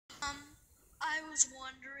I was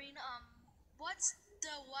wondering, what's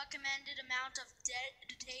the recommended amount of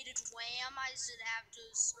dedicated RAM I should have to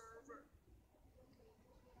the server?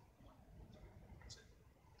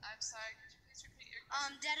 I'm sorry, could you please repeat your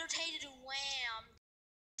question? Dedicated RAM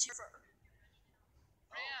to server.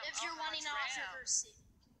 RAM. If you're running off River City.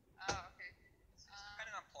 Oh, okay.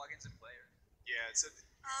 Depending on plugins and players. Yeah, so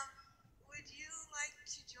Would you like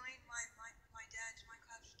to join my dad's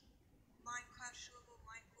Minecraft server,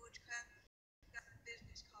 Forgecraft? Got a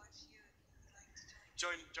business cards here if you would like to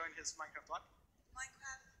join his Minecraft what?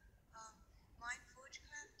 Minecraft,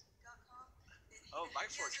 mineforgecraft.com. Oh,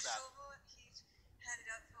 Mineforgecraft. He has a server. He's had it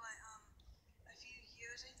up for a few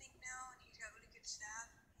years, I think now, and he's got really good staff.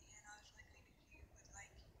 And I was wondering if you would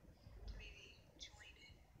like to maybe join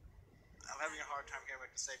it. I'm having a hard time hearing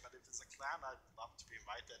what to say, but if it's a clan, I'd love to be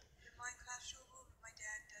invited. The Minecraft server, my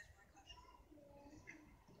dad does Minecraft server.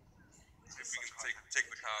 If we can take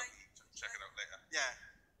the card and check it out later. Yeah.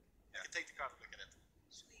 You can take the card and look at it.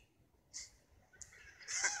 Sweet.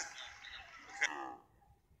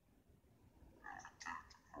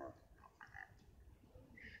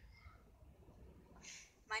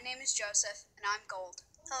 My name is Joseph, and I'm Gold.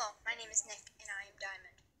 Hello, my name is Nick, and I am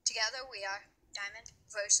Diamond. Together we are Diamond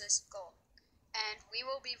versus Gold. And we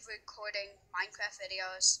will be recording Minecraft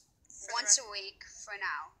videos once a week for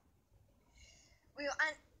now. We will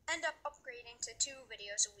end up upgrading to 2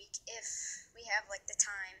 videos a week if we have like the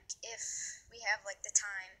time.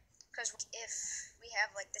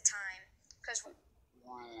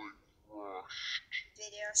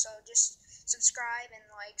 Video, so just subscribe and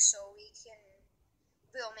like so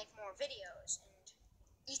we'll make more videos, and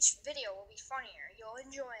each video will be funnier. You'll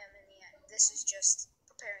enjoy them in the end. This is just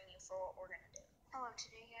preparing you for what we're gonna do. Hello,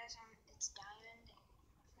 today guys, it's Diamond, and my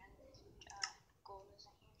friend Gold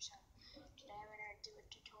isn't here, so today I'm gonna do a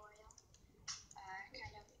tutorial,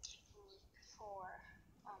 kind of for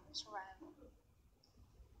survival.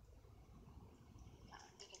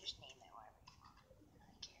 You can just name it whatever you want. I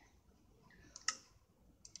don't care.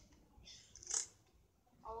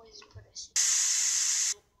 Always put a.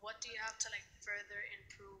 What do you have to like further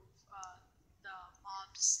improve the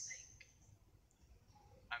mobs? Like,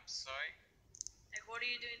 I'm sorry? like what are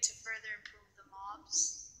you doing to further improve the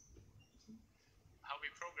mobs? How we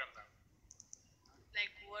program them.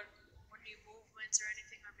 Like what new movements or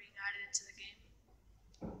anything are being added into the game?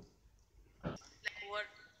 Like what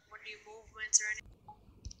new movements or anything?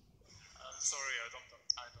 Sorry, I don't know.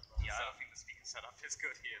 Yeah, I don't think the speaker setup is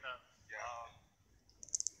good here. No. Yeah.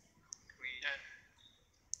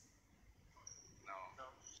 No.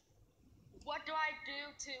 What do I do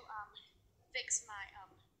to fix my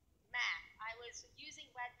map? I was using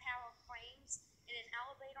red power frames in an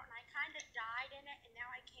elevator, and I kind of died in it, and now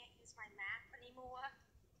I can't use my map anymore.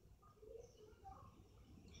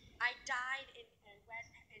 I died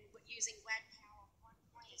using red power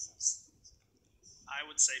frames. I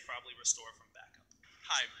would say probably restore from backup.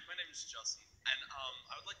 Hi, my name is Justin, and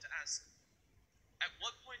I would like to ask, at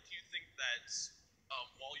what point do you think that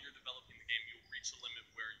while you're developing the game, you'll reach a limit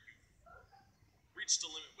where you've reached a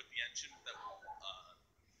limit with the engine that will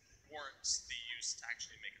warrants the use to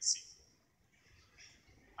actually make a sequel?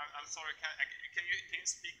 I'm sorry, can you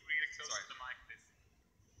speak really close to the mic, please?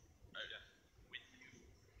 Yeah. With you.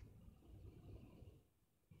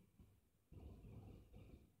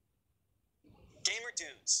 Gamer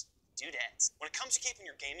dudes, dudettes, when it comes to keeping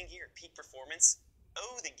your gaming gear at peak performance,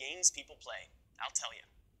 the games people play, I'll tell you.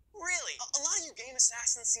 Really, a lot of you game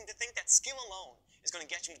assassins seem to think that skill alone is going to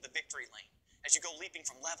get you into the victory lane as you go leaping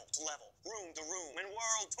from level to level, room to room, and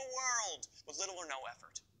world to world with little or no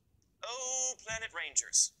effort. Oh, Planet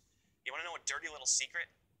Rangers. You want to know a dirty little secret?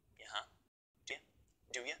 Yeah,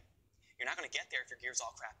 Do ya? You're not going to get there if your gear's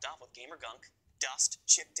all crapped up with gamer gunk, dust,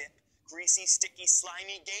 chip dip, greasy, sticky,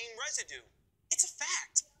 slimy game residue. It's a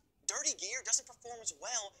fact. Dirty gear doesn't perform as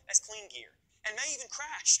well as clean gear, and may even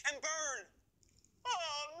crash and burn.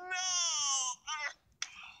 Oh, no!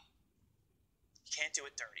 You can't do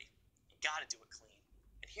it dirty. You gotta do it clean.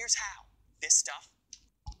 And here's how. This is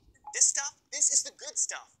the good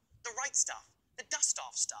stuff. The right stuff. The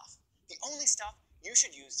dust-off stuff. The only stuff you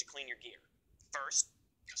should use to clean your gear. First,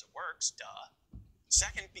 because it works, duh.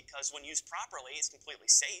 Second, because when used properly, it's completely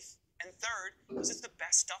safe. And third, because it's the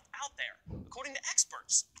best stuff out there, according to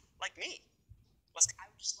experts, like me. I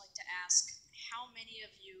would just like to ask, how many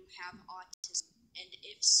of you have autism? And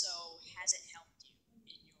if so, has it helped you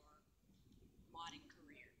in your modding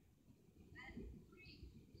career?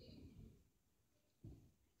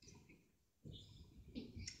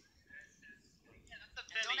 Yeah, that's a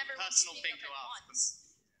very personal thing to ask.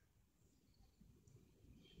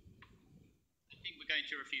 I think we're going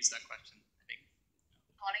to refuse that question. I think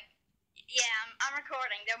Recording? Yeah, I'm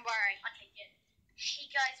recording, don't worry. Okay, good. Hey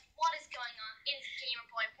guys, what is going on? It is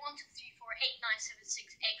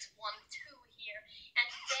GamerBoy12348976X12 here, and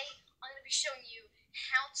today I'm going to be showing you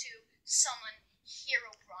how to summon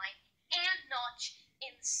Herobrine and Notch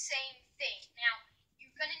in the same thing. Now,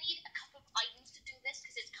 you're going to need a couple of items to do this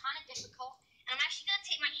because it's kind of difficult, and I'm actually going to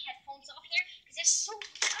take my headphones off here because they're so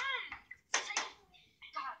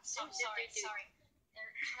God, sorry.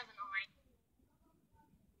 They're kind of annoying.